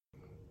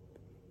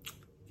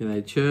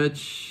G'day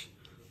church.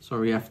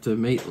 Sorry we have to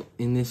meet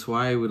in this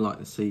way. We'd like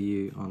to see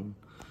you on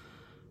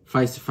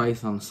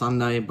face-to-face on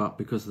Sunday, but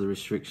because of the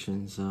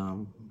restrictions,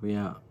 we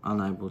are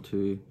unable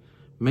to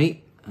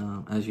meet,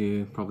 as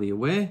you're probably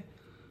aware.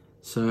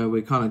 So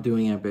we're kind of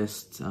doing our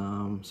best. So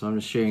I'm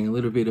just sharing a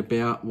little bit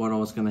about what I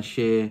was going to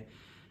share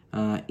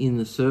in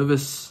the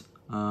service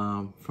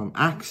from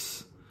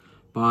Acts.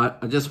 But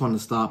I just want to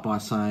start by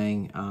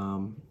saying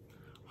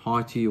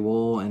hi to you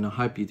all, and I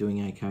hope you're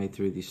doing okay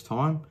through this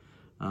time.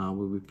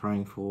 We'll be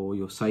praying for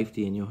your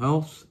safety and your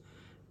health,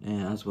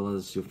 as well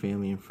as your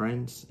family and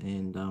friends,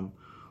 and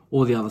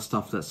all the other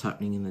stuff that's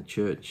happening in the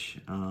church.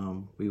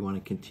 We want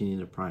to continue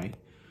to pray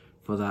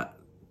for that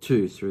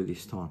too through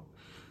this time.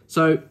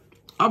 So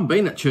I've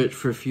been at church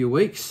for a few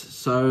weeks,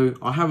 so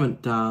I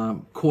haven't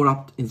caught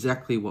up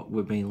exactly what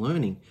we've been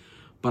learning,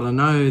 but I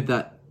know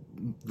that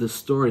the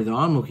story that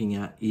I'm looking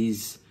at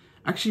is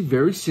actually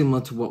very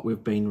similar to what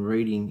we've been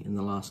reading in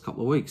the last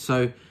couple of weeks.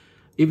 So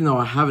even though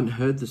I haven't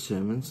heard the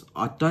sermons,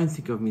 I don't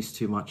think I've missed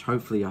too much.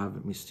 Hopefully I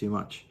haven't missed too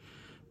much,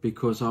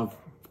 because I've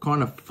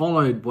kind of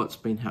followed what's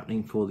been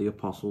happening for the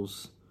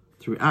apostles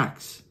through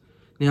Acts.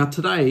 Now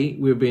today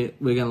we're going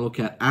to look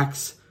at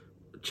Acts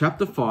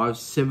chapter 5,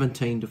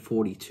 17 to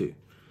 42.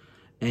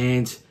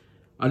 And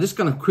I'm just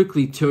going to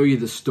quickly tell you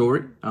the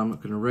story. I'm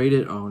not going to read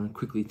it. I want to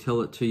quickly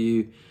tell it to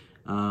you.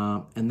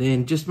 And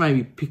then just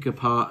maybe pick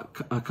apart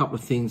a couple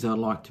of things I'd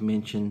like to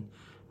mention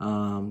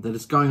that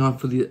is going on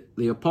for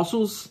the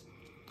apostles,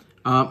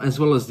 as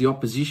well as the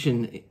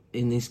opposition.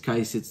 In this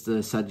case, it's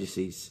the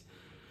Sadducees.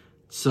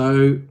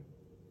 So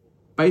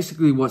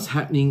basically what's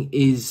happening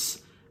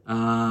is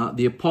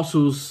the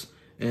apostles,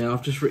 and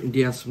I've just written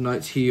down some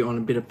notes here on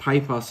a bit of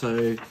paper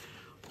so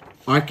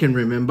I can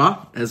remember,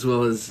 as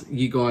well as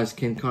you guys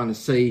can kind of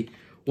see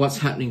what's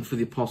happening for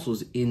the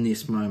apostles in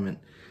this moment.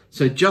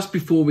 So just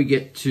before we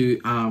get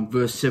to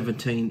verse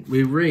 17,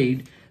 we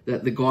read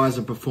that the guys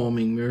are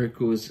performing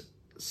miracles,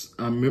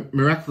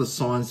 miraculous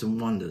signs and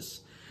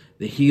wonders.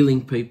 They're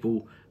healing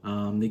people.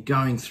 They're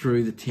going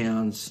through the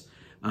towns,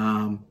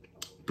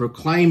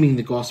 proclaiming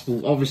the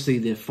gospel. Obviously,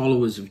 they're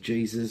followers of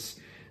Jesus.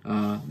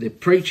 They're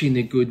preaching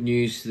the good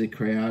news to the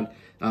crowd.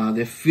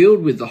 They're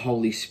filled with the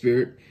Holy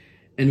Spirit.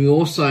 And we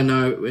also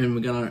know, and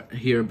we're going to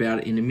hear about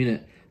it in a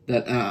minute,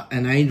 that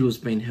an angel's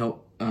been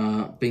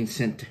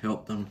sent to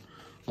help them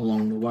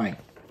along the way.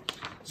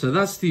 So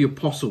that's the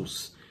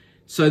apostles.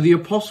 So the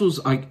apostles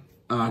are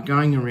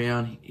going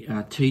around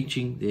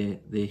teaching,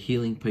 they're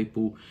healing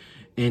people,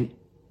 and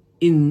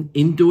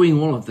in doing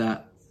all of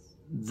that,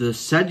 the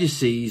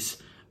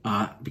Sadducees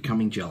are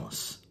becoming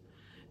jealous,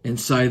 and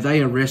so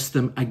they arrest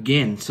them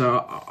again.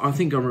 So I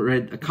think I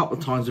read a couple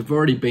of times they've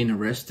already been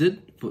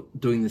arrested for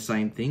doing the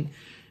same thing.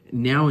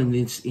 Now in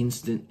this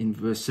instant, in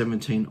verse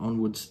 17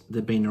 onwards,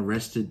 they've been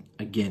arrested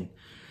again.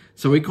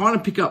 So we kind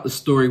of pick up the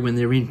story when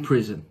they're in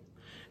prison.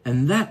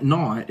 And that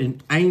night,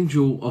 an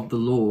angel of the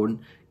Lord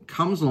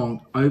comes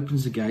along,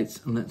 opens the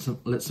gates, and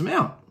lets them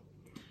out.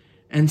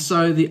 And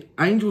so the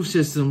angel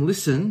says to them,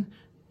 listen,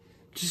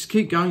 just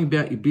keep going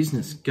about your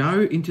business.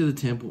 Go into the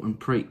temple and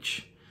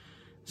preach.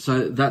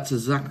 So that's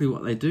exactly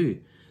what they do.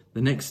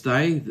 The next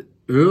day,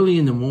 early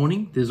in the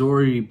morning, there's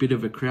already a bit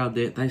of a crowd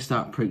there. They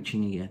start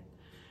preaching again.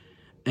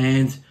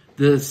 And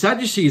the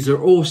Sadducees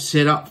are all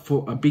set up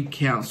for a big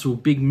council,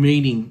 big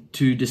meeting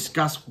to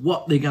discuss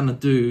what they're going to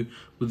do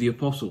with the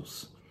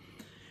apostles.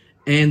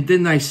 And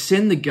then they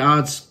send the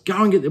guards,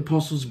 go and get the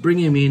apostles,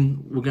 bring them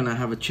in. We're going to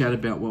have a chat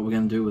about what we're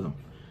going to do with them.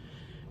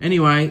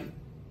 Anyway,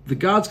 the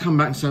guards come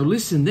back and say,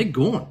 listen, they're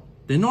gone.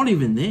 They're not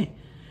even there.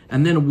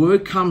 And then a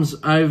word comes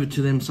over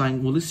to them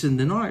saying, well, listen,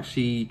 they're not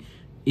actually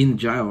in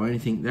jail or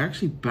anything. They're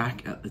actually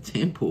back at the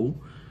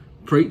temple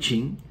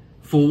preaching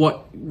for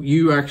what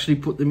you actually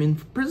put them in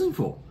prison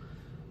for.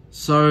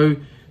 So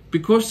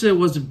because there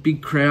was a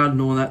big crowd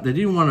and all that, they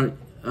didn't want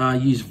to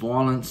use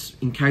violence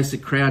in case the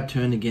crowd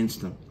turned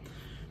against them.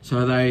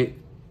 So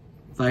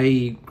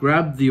they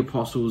grabbed the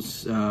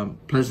apostles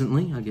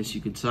pleasantly, I guess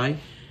you could say,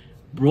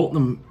 brought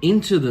them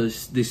into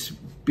this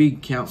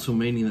big council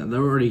meeting that they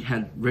already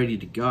had ready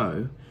to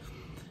go,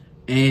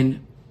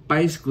 and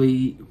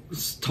basically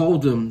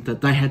told them that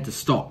they had to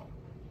stop.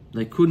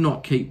 They could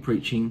not keep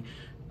preaching,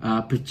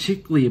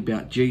 particularly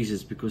about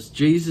Jesus, because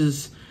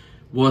Jesus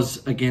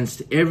was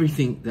against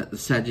everything that the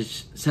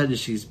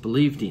Sadducees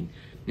believed in.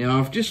 Now,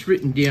 I've just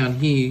written down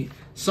here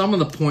some of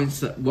the points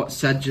that what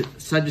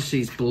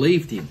Sadducees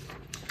believed in.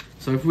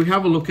 So if we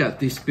have a look at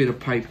this bit of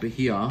paper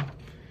here,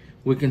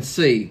 we can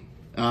see,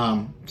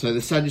 so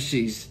the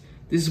Sadducees,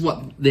 this is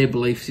what their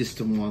belief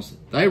system was.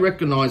 They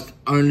recognized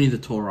only the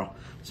Torah.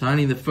 So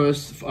only the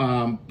first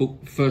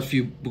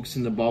few books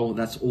in the Bible,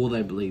 that's all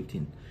they believed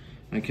in.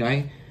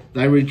 Okay?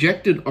 They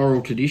rejected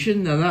oral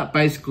tradition. Now that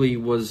basically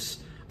was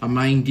a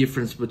main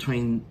difference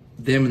between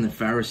them and the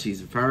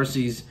Pharisees. The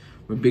Pharisees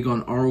were big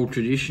on oral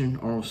tradition,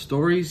 oral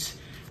stories,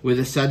 where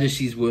the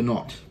Sadducees were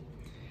not.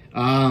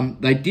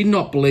 They did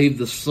not believe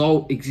the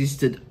soul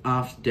existed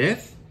after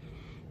death.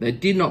 They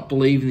did not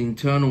believe in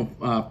eternal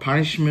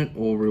punishment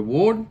or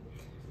reward,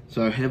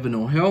 so heaven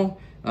or hell.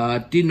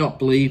 did not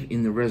believe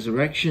in the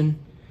resurrection.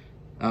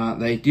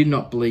 They did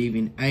not believe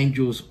in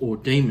angels or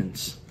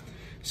demons.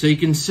 So you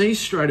can see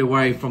straight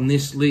away from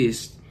this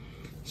list,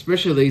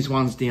 especially these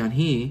ones down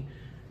here,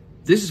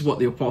 this is what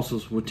the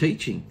apostles were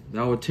teaching. They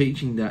were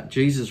teaching that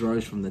Jesus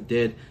rose from the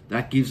dead.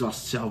 That gives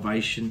us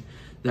salvation.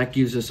 That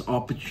gives us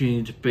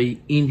opportunity to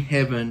be in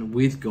heaven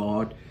with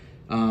God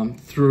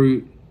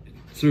through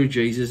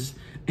Jesus.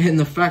 And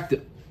the fact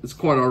that it's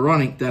quite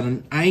ironic that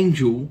an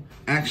angel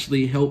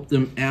actually helped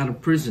them out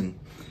of prison.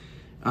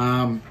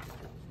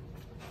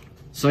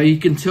 So you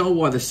can tell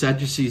why the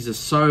Sadducees are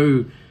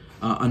so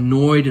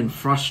annoyed and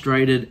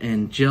frustrated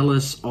and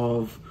jealous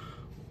of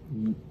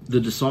the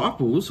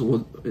disciples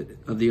or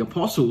the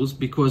apostles,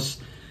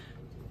 because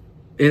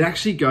it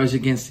actually goes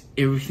against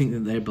everything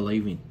that they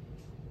believe in.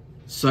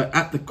 So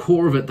at the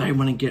core of it, they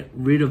want to get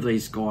rid of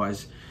these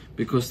guys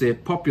because their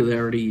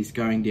popularity is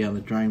going down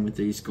the drain with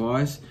these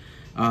guys.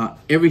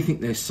 Everything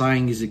they're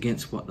saying is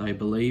against what they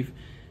believe.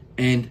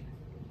 And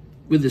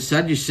with the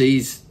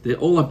Sadducees, they're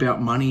all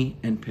about money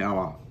and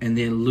power, and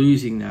they're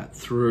losing that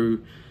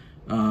through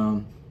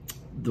the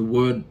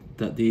word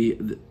that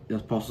the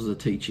apostles are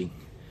teaching.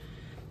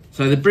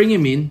 So they bring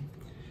him in,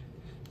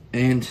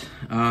 and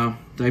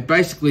they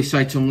basically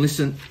say to him,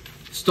 listen,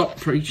 stop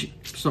preaching,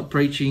 stop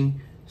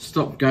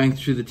going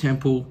through the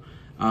temple.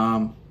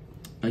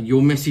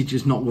 Your message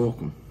is not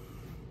welcome.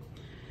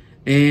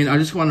 And I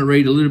just want to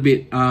read a little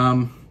bit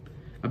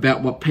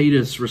about what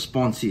Peter's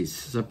response is.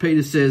 So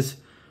Peter says,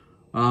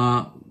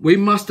 we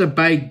must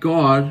obey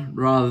God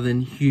rather than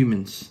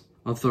humans'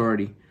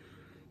 authority.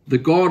 The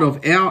God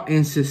of our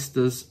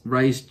ancestors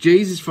raised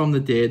Jesus from the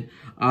dead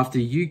after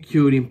you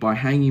killed him by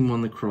hanging him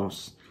on the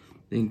cross.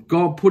 Then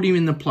God put him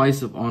in the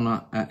place of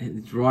honor at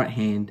his right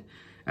hand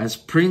as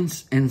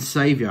Prince and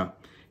Savior.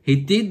 He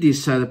did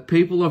this so the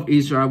people of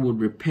Israel would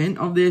repent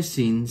of their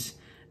sins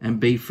and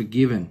be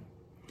forgiven.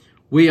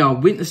 We are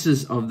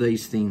witnesses of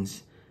these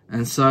things,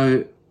 and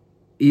so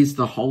is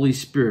the Holy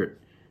Spirit,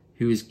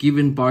 who is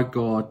given by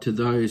God to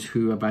those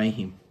who obey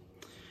him.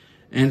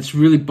 And it's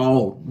really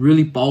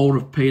bold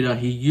of Peter.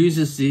 He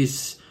uses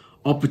this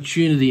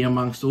opportunity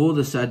amongst all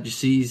the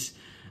Sadducees,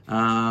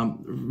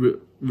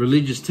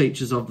 religious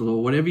teachers of the law,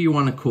 whatever you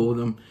want to call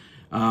them.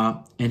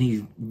 And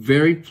he's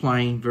very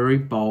plain, very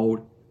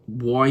bold,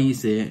 why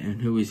he's there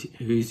and who is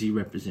he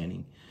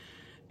representing.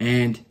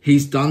 And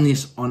he's done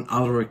this on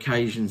other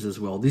occasions as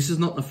well. This is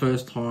not the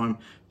first time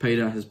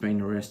Peter has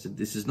been arrested.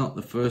 This is not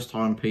the first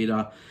time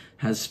Peter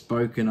has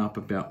spoken up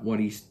about what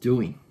he's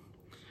doing.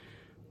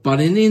 But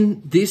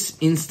in this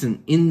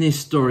instant, in this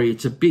story,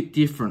 it's a bit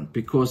different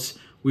because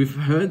we've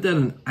heard that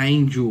an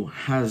angel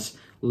has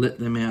let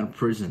them out of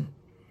prison.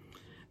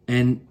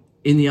 And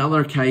in the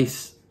other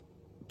case,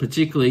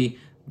 particularly,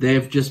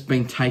 they've just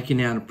been taken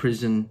out of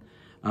prison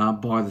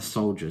by the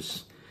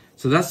soldiers.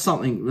 So that's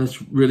something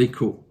that's really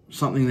cool.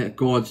 Something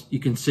that you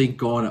can see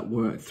God at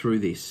work through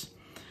this.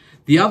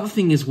 The other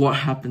thing is what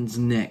happens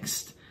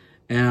next.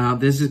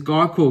 There's this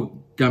guy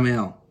called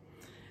Gamaliel,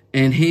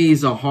 and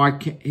he's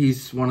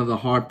one of the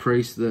high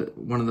priests,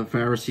 one of the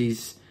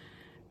Pharisees,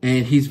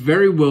 and he's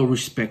very well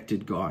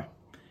respected guy.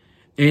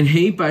 And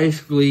he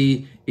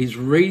basically is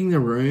reading the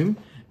room,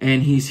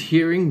 and he's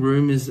hearing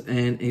rumors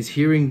and he's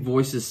hearing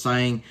voices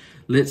saying,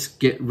 let's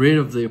get rid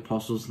of the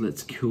apostles,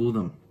 let's kill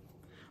them,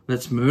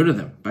 let's murder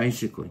them,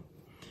 basically.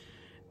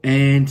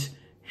 And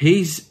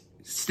he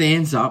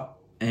stands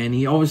up, and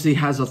he obviously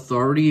has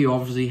authority, he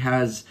obviously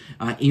has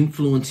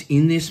influence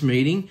in this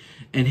meeting,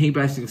 and he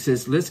basically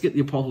says, let's get the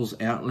apostles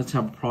out, let's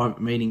have a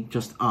private meeting,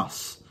 just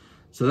us.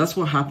 So that's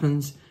what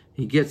happens.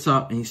 He gets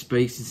up and he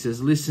speaks and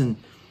says, listen,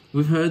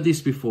 we've heard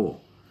this before.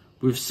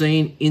 We've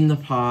seen in the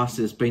past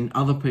there's been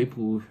other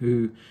people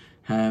who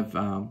have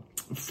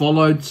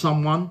followed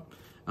someone,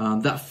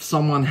 that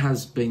someone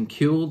has been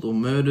killed or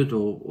murdered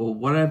or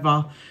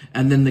whatever,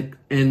 and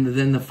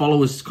then the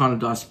followers kind of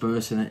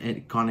disperse and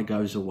it kind of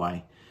goes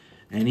away.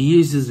 And he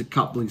uses a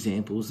couple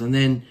examples, and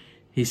then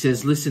he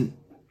says, listen,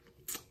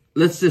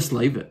 let's just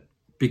leave it,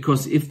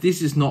 because if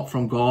this is not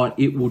from God,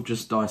 it will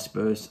just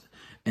disperse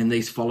and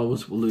these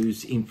followers will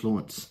lose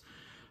influence.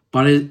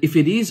 But if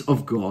it is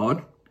of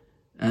God,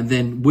 and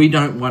then we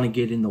don't want to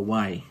get in the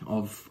way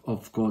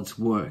of God's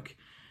work.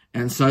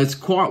 And so it's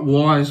quite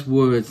wise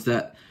words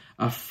that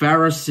a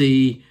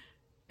Pharisee,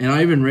 and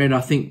I even read, I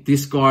think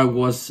this guy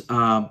was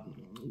the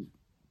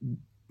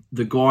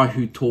guy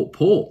who taught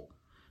Paul.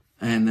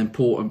 And then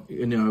Paul,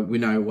 we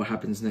know what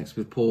happens next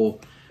with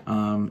Paul,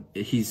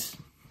 his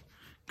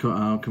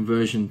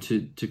conversion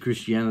to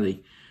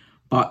Christianity.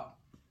 But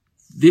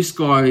this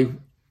guy,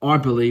 I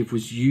believe,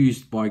 was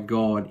used by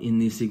God in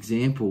this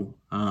example.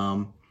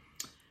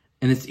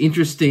 And it's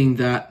interesting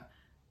that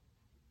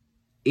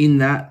in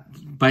that,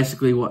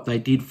 basically what they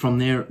did from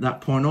there at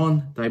that point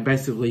on, they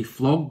basically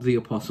flogged the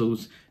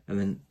apostles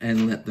and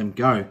let them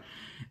go.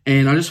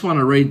 And I just want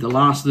to read the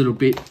last little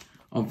bit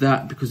of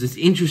that, because it's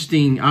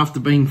interesting after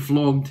being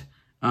flogged,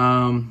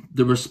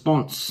 the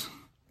response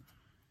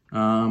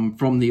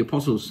from the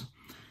apostles.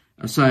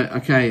 So,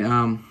 okay,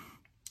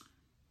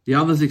 The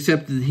others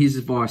accepted his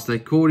advice. They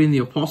called in the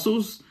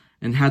apostles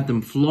and had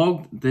them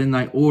flogged. Then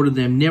they ordered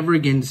them never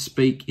again to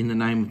speak in the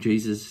name of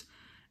Jesus,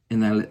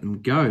 and they let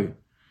them go.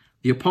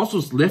 The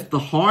apostles left the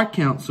high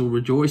council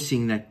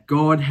rejoicing that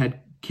God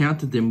had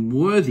counted them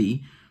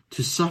worthy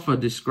to suffer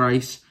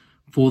disgrace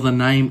for the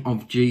name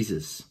of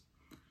Jesus.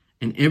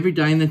 And every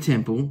day in the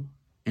temple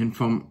and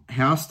from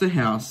house to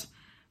house,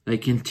 they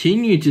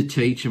continued to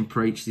teach and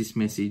preach this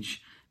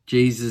message: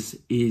 Jesus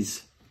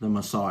is the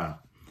Messiah.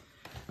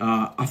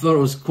 I thought it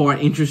was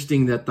quite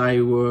interesting that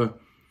they were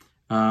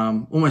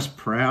almost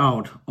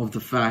proud of the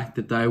fact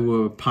that they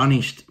were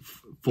punished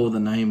for the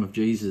name of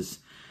Jesus.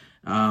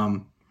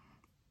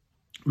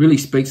 Really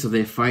speaks of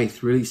their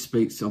faith, really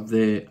speaks of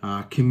their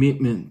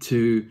commitment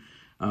to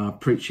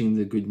preaching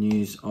the good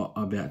news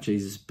about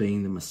Jesus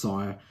being the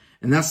Messiah.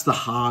 And that's the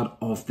heart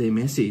of their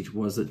message,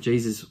 was that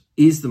Jesus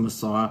is the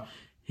Messiah.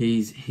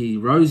 He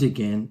rose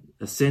again,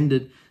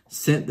 ascended,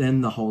 sent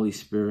them the Holy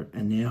Spirit,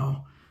 and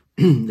now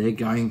they're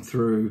going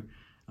through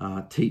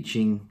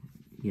teaching,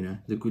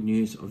 the good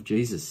news of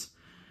Jesus.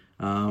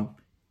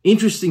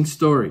 Interesting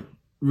story,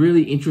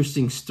 really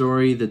interesting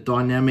story. The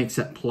dynamics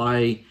at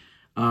play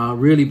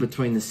really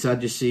between the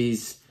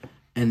Sadducees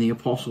and the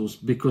apostles,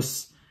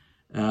 because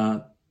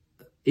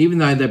even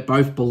though they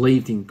both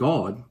believed in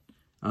God,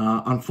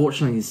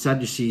 unfortunately the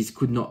Sadducees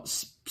could not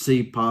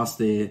see past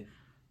their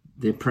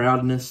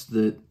proudness,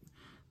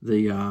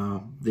 their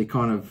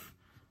kind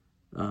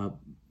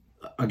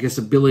of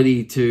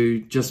ability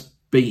to just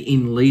be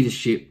in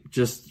leadership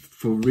just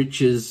for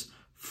riches,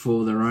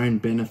 for their own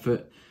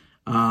benefit,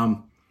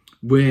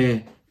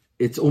 where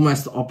it's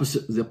almost the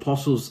opposite. The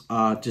apostles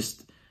are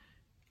just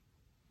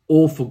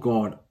all for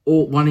God,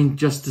 all wanting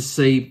just to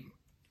see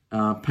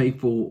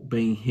people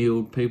being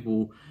healed,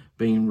 people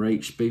being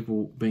reached,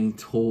 people being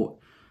taught.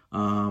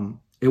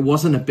 It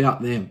wasn't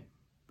about them.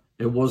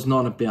 It was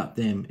not about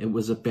them. It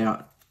was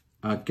about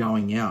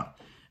going out.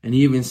 And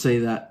you even see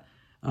that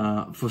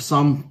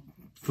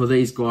for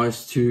these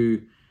guys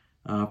to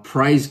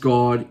praise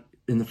God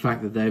in the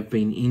fact that they've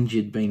been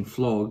injured, been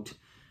flogged,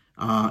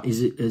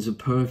 is a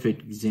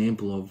perfect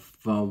example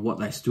of what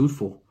they stood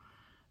for.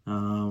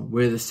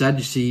 Where the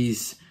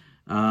Sadducees,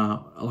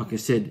 like I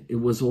said, it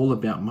was all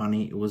about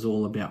money, it was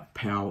all about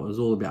power, it was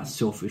all about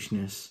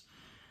selfishness,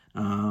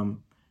 and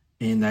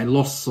they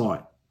lost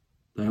sight.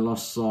 They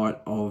lost sight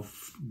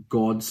of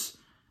God's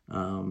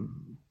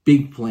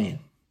big plan.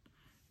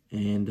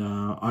 And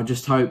I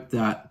just hope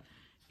that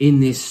in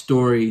this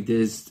story,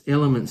 there's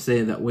elements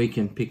there that we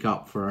can pick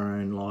up for our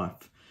own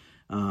life.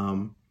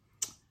 And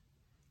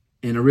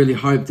I really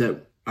hope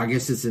that, I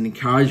guess it's an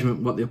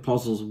encouragement what the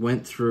apostles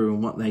went through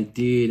and what they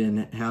did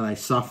and how they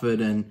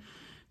suffered, and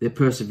their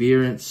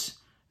perseverance,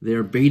 their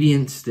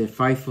obedience, their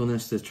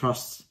faithfulness, their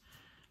trust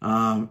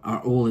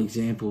are all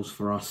examples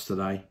for us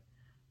today.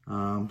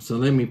 So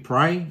let me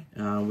pray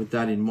with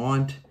that in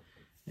mind.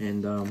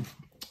 And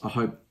I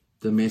hope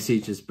the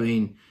message has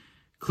been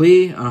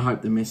clear. I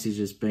hope the message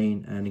has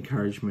been an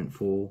encouragement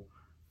for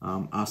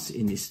us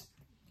in this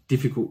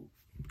difficult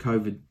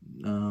COVID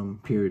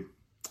period.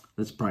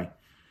 Let's pray.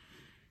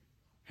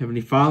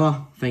 Heavenly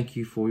Father, thank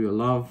you for your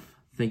love.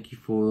 Thank you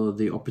for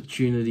the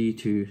opportunity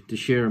to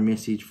share a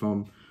message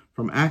from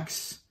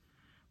Acts.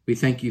 We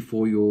thank you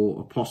for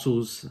your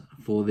apostles,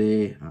 for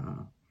their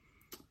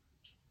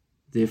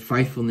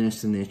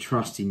faithfulness and their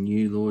trust in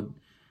you, Lord,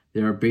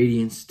 their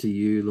obedience to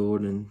you,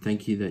 Lord, and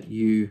thank you that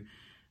you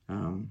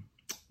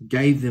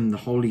gave them the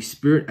Holy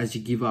Spirit as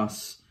you give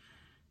us,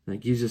 that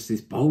gives us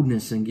this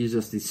boldness and gives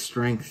us this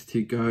strength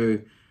to go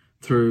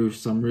through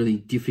some really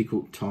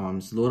difficult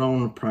times. Lord, I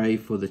want to pray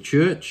for the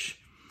church.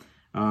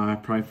 I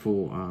pray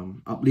for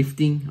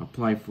uplifting. I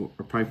pray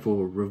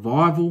for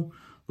revival.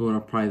 Lord, I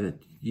pray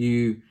that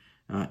you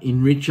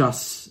enrich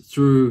us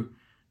through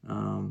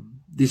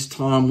this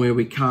time where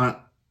we can't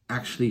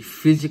actually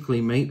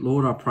physically meet.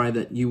 Lord, I pray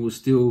that you will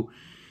still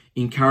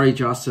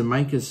encourage us and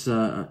make us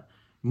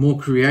more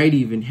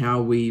creative in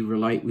how we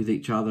relate with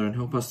each other, and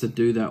help us to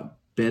do that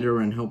better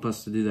and help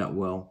us to do that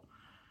well.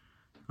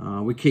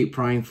 We keep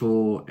praying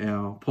for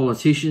our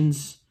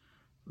politicians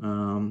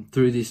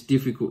through this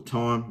difficult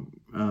time,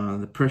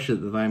 the pressure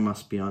that they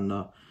must be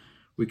under.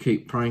 We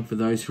keep praying for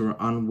those who are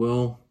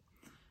unwell.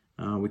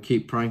 We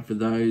keep praying for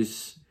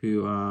those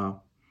who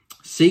are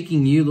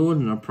seeking you, Lord,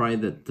 and I pray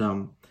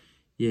that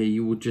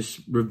you will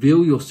just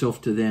reveal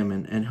yourself to them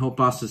and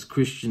help us as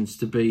Christians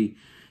to be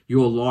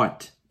your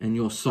light and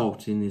your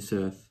salt in this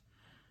earth.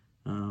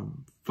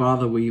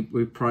 Father, we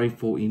pray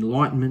for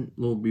enlightenment.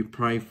 Lord, we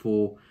pray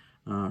for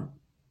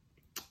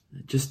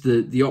just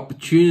the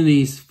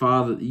opportunities,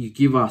 Father, that you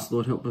give us.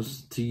 Lord, help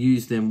us to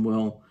use them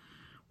well.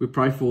 We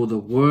pray for the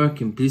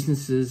work and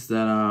businesses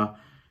that are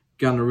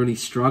going to really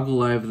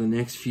struggle over the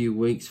next few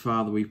weeks.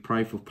 Father, we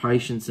pray for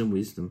patience and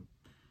wisdom.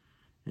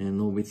 And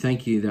Lord, we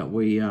thank you that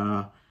we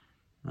are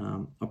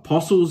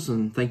apostles,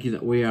 and thank you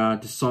that we are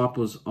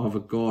disciples of a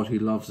God who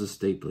loves us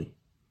deeply.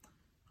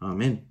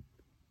 Amen.